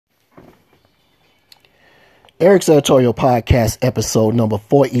Eric's Editorial Podcast, episode number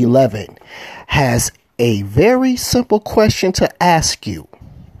 411, has a very simple question to ask you.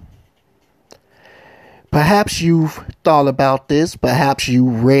 Perhaps you've thought about this, perhaps you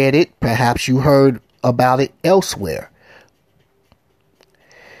read it, perhaps you heard about it elsewhere.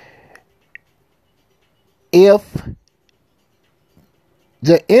 If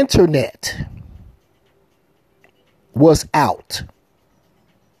the internet was out,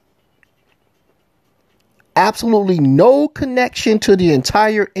 absolutely no connection to the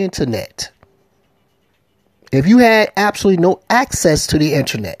entire internet, if you had absolutely no access to the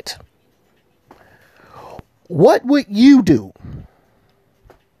internet, what would you do?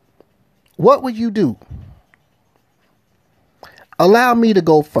 What would you do? Allow me to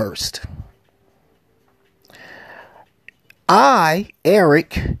go first. I,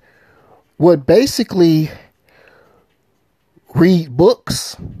 Eric, would basically read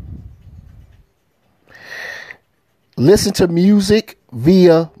books, listen to music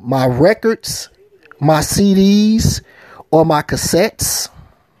via my records, my CDs, or my cassettes.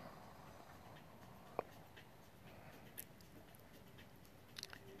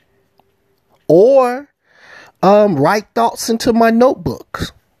 Or write thoughts into my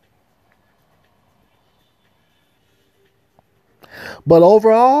notebooks. But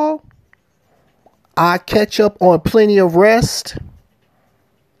overall, I catch up on plenty of rest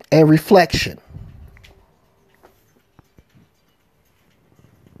and reflection.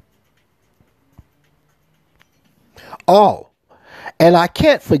 Oh, and I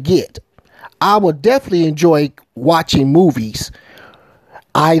can't forget, I would definitely enjoy watching movies,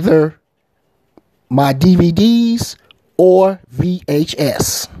 either my DVDs or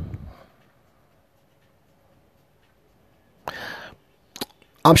VHS.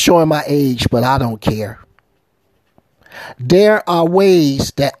 I'm showing my age, but I don't care. There are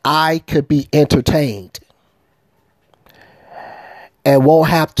ways that I could be entertained and won't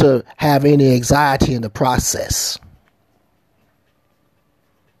have to have any anxiety in the process.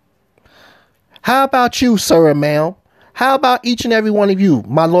 How about you, sir and ma'am? How about each and every one of you,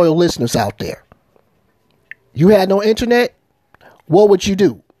 my loyal listeners out there? You had no internet? What would you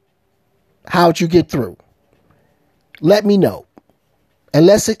do? How'd you get through? Let me know. And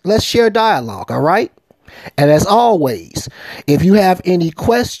let's share dialogue, all right? And as always, if you have any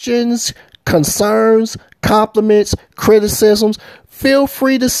questions, concerns, compliments, criticisms, feel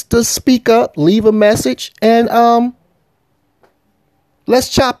free to speak up, leave a message, and let's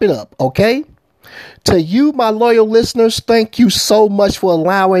chop it up, okay? To you, my loyal listeners, thank you so much for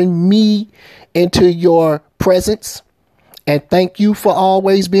allowing me into your presence. And thank you for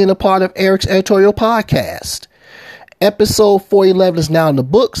always being a part of Eric's Editorial Podcast. Episode 411 is now in the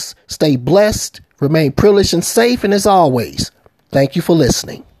books. Stay blessed, remain privileged and safe, and as always, thank you for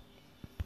listening.